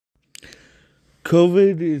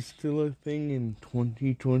COVID is still a thing in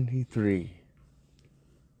 2023.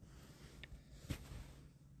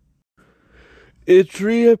 It's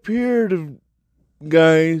reappeared,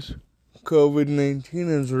 guys. COVID-19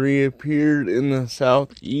 has reappeared in the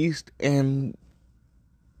southeast and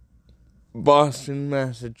Boston,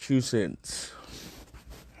 Massachusetts.